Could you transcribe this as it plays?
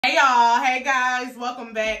Hey y'all, hey guys,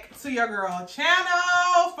 welcome back to your girl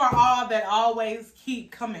channel. For all that always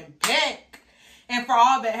keep coming back, and for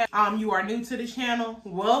all that you are new to the channel,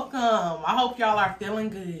 welcome. I hope y'all are feeling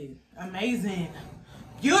good, amazing,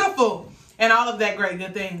 beautiful, and all of that great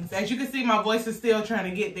good things. As you can see, my voice is still trying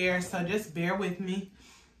to get there, so just bear with me,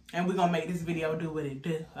 and we're gonna make this video do what it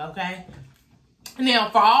do, okay? Now,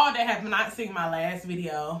 for all that have not seen my last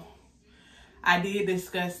video, I did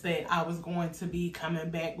discuss that I was going to be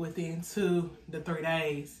coming back within 2 to 3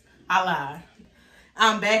 days. I lied.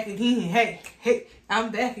 I'm back again. Hey,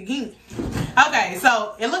 I'm back again. Okay,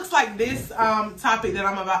 so it looks like this topic that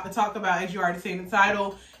I'm about to talk about, as you already seen the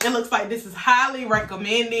title, it looks like this is highly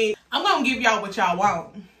recommended. I'm going to give y'all what y'all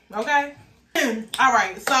want, okay? All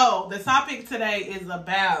right, so the topic today is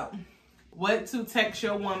about what to text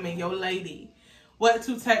your woman, your lady, what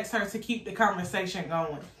to text her to keep the conversation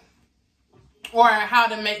going. Or how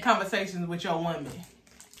to make conversations with your woman.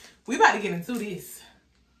 We about to get into this.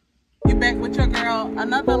 You're back with your girl,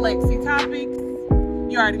 another Lexi topic.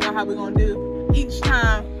 You already know how we're going to do. Each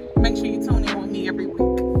time, make sure you tune in with me every week.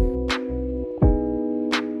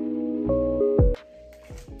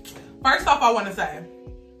 First off, I want to say,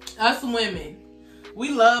 us women,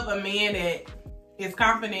 we love a man that is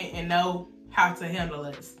confident and know how to handle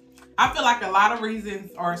us. I feel like a lot of reasons,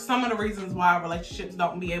 or some of the reasons why relationships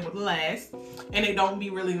don't be able to last, and it don't be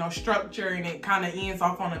really no structure, and it kind of ends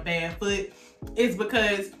off on a bad foot, is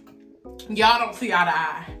because y'all don't see eye to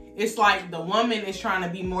eye. It's like the woman is trying to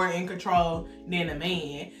be more in control than the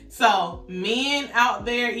man. So men out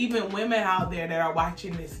there, even women out there that are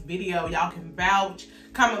watching this video, y'all can vouch.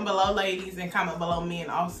 Comment below, ladies, and comment below, men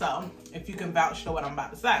also, if you can vouch to what I'm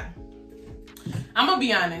about to say. I'm gonna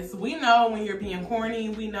be honest, we know when you're being corny,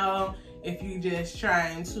 we know if you just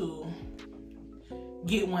trying to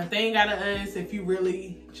get one thing out of us, if you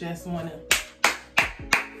really just wanna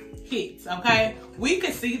hit, okay? We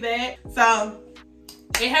could see that. So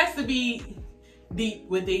it has to be deep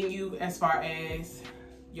within you as far as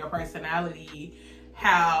your personality,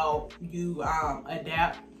 how you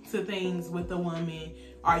adapt to things with the woman.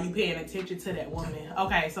 Are you paying attention to that woman?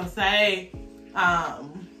 Okay, so say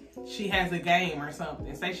she has a game or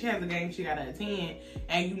something. Say she has a game she gotta attend,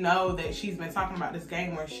 and you know that she's been talking about this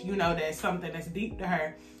game, or you know that's something that's deep to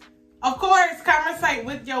her. Of course, conversate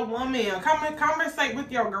with your woman, conversate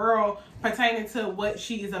with your girl pertaining to what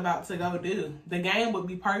she is about to go do. The game would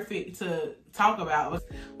be perfect to talk about.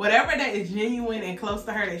 Whatever that is genuine and close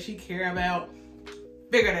to her that she care about,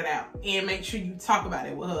 figure that out and make sure you talk about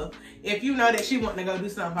it with her. If you know that she want to go do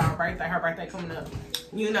something for her birthday coming up,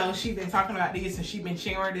 you know she been talking about this and she been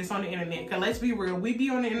sharing this on the internet. Cause let's be real, we be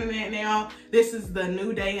on the internet now. This is the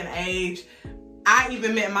new day and age. I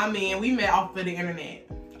even met my man, we met off of the internet.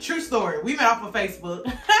 True story, we met off of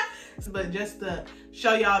Facebook. But just to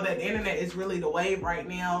show y'all that the internet is really the wave right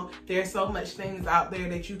now. There's so much things out there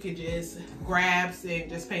that you could just grab and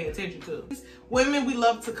just pay attention to. Women, we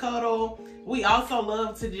love to cuddle. We also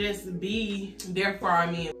love to just be there for our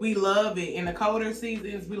men. We love it. In the colder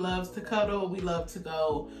seasons, we love to cuddle. We love to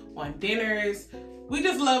go on dinners. We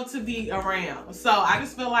just love to be around. So I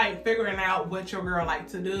just feel like figuring out what your girl like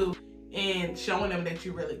to do and showing them that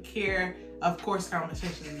you really care. Of course,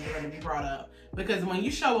 conversations are going to be brought up. Because when you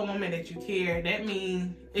show a woman that you care, that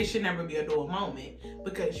means it should never be a dull moment.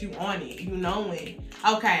 Because you on it, you knowing,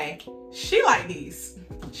 okay, she like this.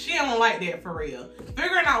 She don't like that for real.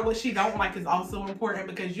 Figuring out what she don't like is also important,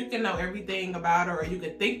 because you can know everything about her, or you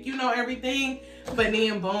can think you know everything, but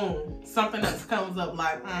then boom, something else comes up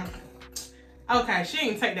like, okay, she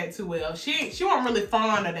didn't take that too well. She wasn't really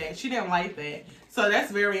fond of that. She didn't like that. So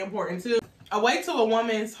that's very important too. A way to a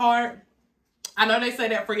woman's heart, I know they say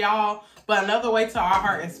that for y'all, but another way to our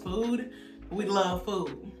heart is food. We love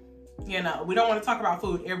food. You know, we don't want to talk about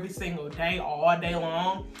food every single day, all day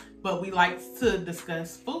long, but we like to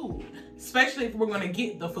discuss food, especially if we're going to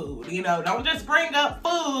get the food. You know, don't just bring up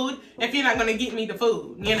food if you're not going to get me the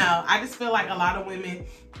food. You know, I just feel like a lot of women,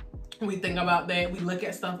 we think about that. We look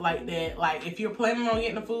at stuff like that. Like, if you're planning on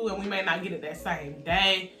getting the food and we may not get it that same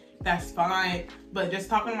day, that's fine. But just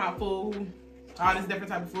talking about food, all this different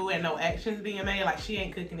type of food, and no actions being made, like she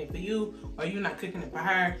ain't cooking it for you or you not cooking it for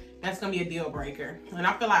her, that's gonna be a deal breaker. And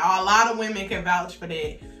I feel like a lot of women can vouch for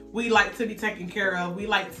that. We like to be taken care of. We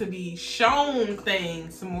like to be shown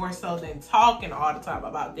things more so than talking all the time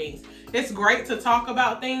about things. It's great to talk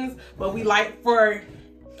about things, but we like for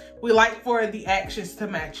the actions to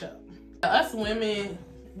match up. Us women,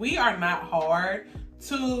 we are not hard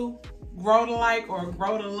to grow to like, or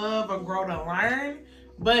grow to love, or grow to learn.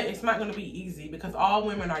 But it's not going to be easy because all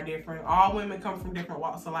women are different. All women come from different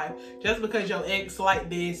walks of life. Just because your ex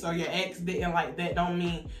liked this or your ex didn't like that don't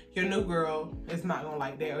mean your new girl is not going to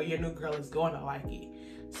like that or your new girl is going to like it.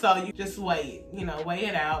 So you just wait, you know, weigh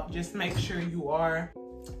it out. Just make sure you are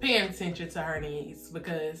paying attention to her needs,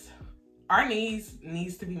 because our needs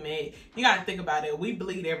to be met. You got to think about it. We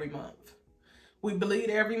bleed every month. We bleed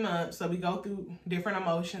every month, so we go through different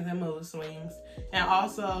emotions and mood swings. And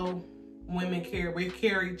also, women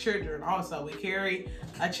carry children also. We carry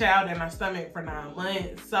a child in our stomach for 9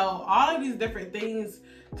 months. So all of these different things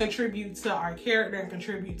contribute to our character and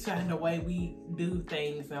contribute to the way we do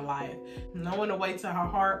things in life. Knowing the way to her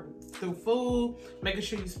heart through food, making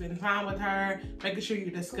sure you spend time with her, making sure you're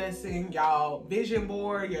discussing y'all vision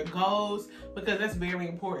board, your goals, because that's very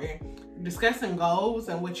important. Discussing goals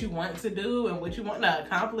and what you want to do and what you want to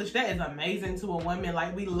accomplish, that is amazing to a woman.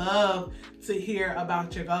 Like, we love to hear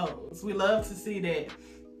about your goals. We love to see that,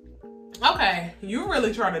 okay, you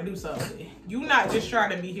really trying to do something. You not just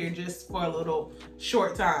trying to be here just for a little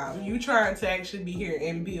short time. You trying to actually be here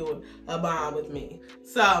and build a bond with me.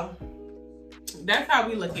 So that's how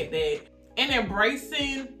we look at that. And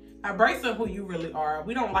embracing who you really are.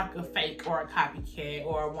 We don't like a fake or a copycat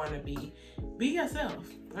or a wannabe. Be yourself.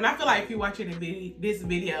 And I feel like if you're watching this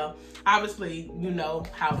video, obviously you know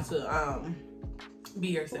how to be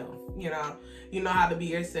yourself. You know how to be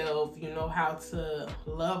yourself. You know how to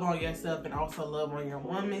love on yourself and also love on your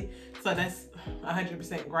woman. So that's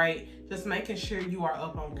 100% great. Just making sure you are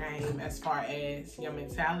up on game as far as your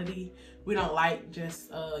mentality. We don't like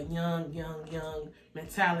just a young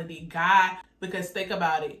mentality guy, because think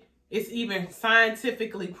about it. It's even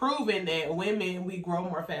scientifically proven that women, we grow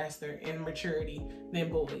more faster in maturity than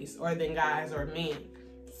boys or than guys or men.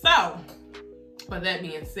 So, with that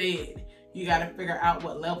being said, you got to figure out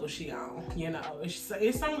what level she on. You know,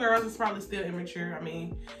 it's some girls that's probably still immature. I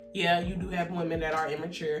mean, yeah, you do have women that are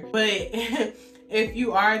immature. But if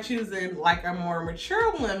you are choosing like a more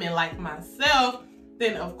mature woman like myself,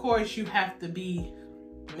 then of course you have to be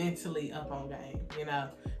mentally up on game, you know,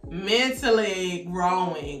 mentally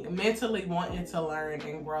growing, mentally wanting to learn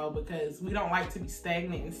and grow, because we don't like to be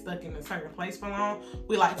stagnant and stuck in a certain place for long.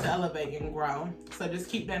 We like to elevate and grow. So just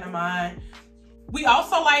keep that in mind. We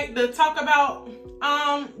also like to talk about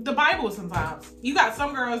the Bible sometimes. You got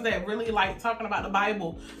some girls that really like talking about the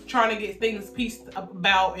Bible, trying to get things pieced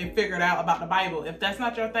about and figured out about the Bible. If that's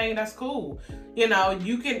not your thing, that's cool. You know,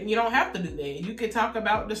 you don't have to do that. You can talk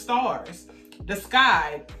about the stars, the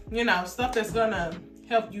sky, you know, stuff that's gonna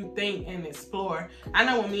help you think and explore. I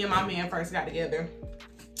know when me and my man first got together,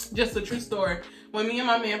 just a true story. When me and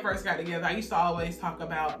my man first got together, I used to always talk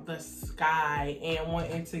about the sky and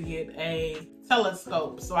wanting to get a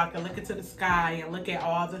telescope so I could look into the sky and look at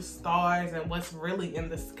all the stars and what's really in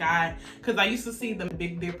the sky. Because I used to see the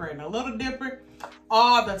Big Dipper and the Little Dipper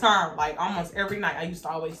all the time, like almost every night. I used to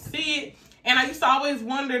always see it. And I used to always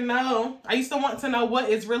want to know what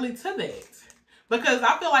is really to that. Because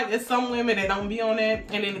I feel like it's some women that don't be on that,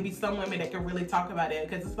 and then it'd be some women that can really talk about it.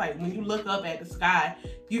 Because it's like when you look up at the sky,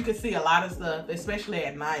 you can see a lot of stuff, especially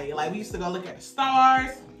at night. Like we used to go look at the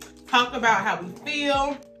stars, talk about how we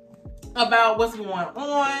feel, about what's going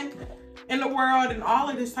on in the world, and all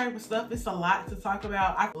of this type of stuff. It's a lot to talk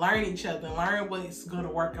about. I learn each other, learn what's going to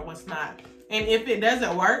work and what's not. And if it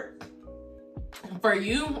doesn't work for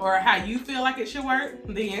you or how you feel like it should work,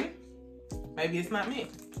 then maybe it's not meant.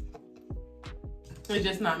 It's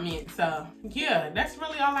just not meant. So yeah, that's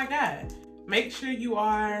really all I got. Make sure you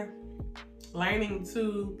are learning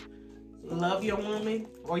to love your woman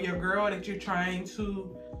or your girl that you're trying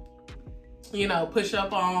to, you know, push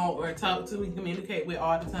up on or talk to and communicate with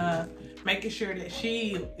all the time. Making sure that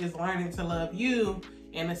she is learning to love you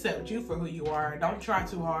and accept you for who you are. Don't try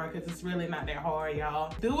too hard, because it's really not that hard,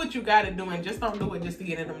 y'all. Do what you gotta do, and just don't do it just to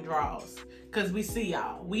get in them draws. Because we see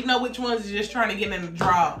y'all. We know which ones are just trying to get in the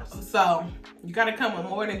draws. So you gotta come with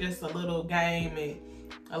more than just a little game and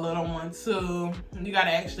a little one too. You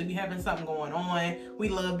gotta actually be having something going on. We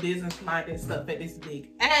love business-minded stuff at this big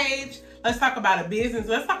age. Let's talk about a business.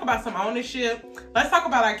 Let's talk about some ownership. Let's talk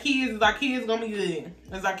about our kids. Is our kids gonna be good?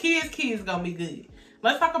 Is our kids gonna be good?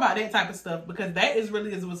 Let's talk about that type of stuff, because that is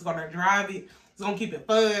what's gonna drive it. It's gonna keep it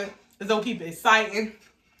fun. It's gonna keep it exciting.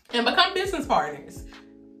 And become business partners.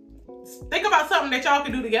 Think about something that y'all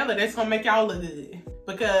can do together that's gonna make y'all look good.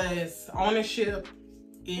 Because ownership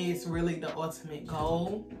is really the ultimate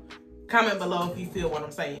goal. Comment below if you feel what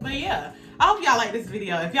I'm saying. But yeah, I hope y'all like this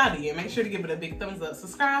video. If y'all did, make sure to give it a big thumbs up,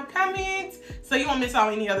 subscribe, comment, so you won't miss out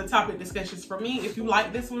on any other topic discussions from me. If you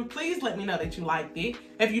like this one, please let me know that you liked it.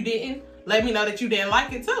 If you didn't, let me know that you didn't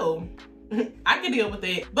like it too. I can deal with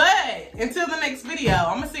it. But until the next video,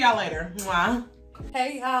 I'm gonna see y'all later. Mwah.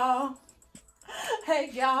 Hey y'all. Hey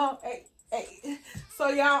y'all. Hey, hey. So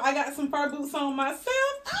y'all, I got some fur boots on myself.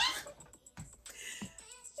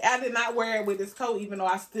 I did not wear it with this coat, even though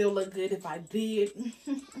I still look good if I did.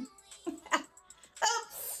 Oops.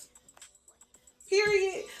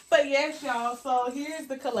 Period. But yes, y'all. So here's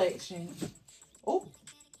the collection. Oh.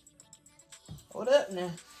 Hold up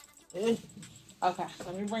now. Okay,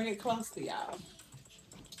 let me bring it close to y'all.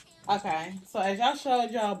 Okay, so as y'all showed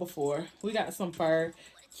y'all before, we got some fur.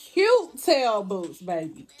 Cute tail boots,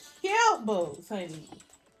 baby. Cute boots, honey.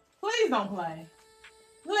 Please don't play.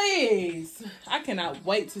 Please. I cannot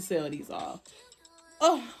wait to sell these off.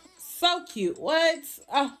 Oh, so cute. What?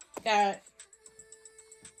 Oh, God.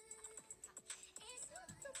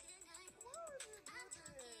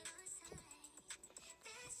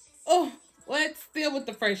 Oh, what? Still with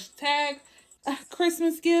the fresh tag.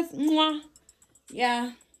 Christmas gift. Mwah.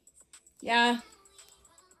 Yeah. Yeah.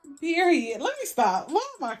 Period. Let me stop. Why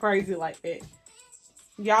am I crazy like that?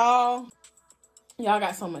 Y'all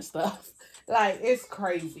got so much stuff. Like, it's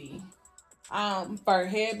crazy. For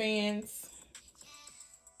headbands.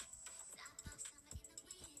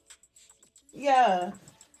 Yeah.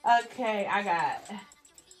 Okay, I got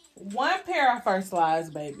one pair of First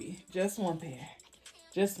Slides, baby. Just one pair.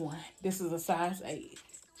 Just one. This is a size 8.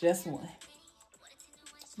 Just one.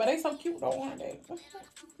 But they so cute though, aren't they?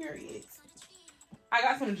 Period. I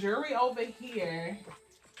got some jewelry over here.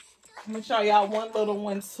 I'm gonna show y'all one little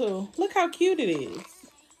one too. Look how cute it is.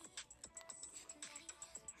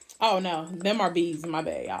 Oh no, them are beads. My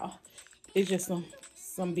bad, y'all. It's just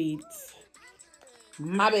some beads.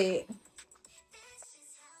 My bad.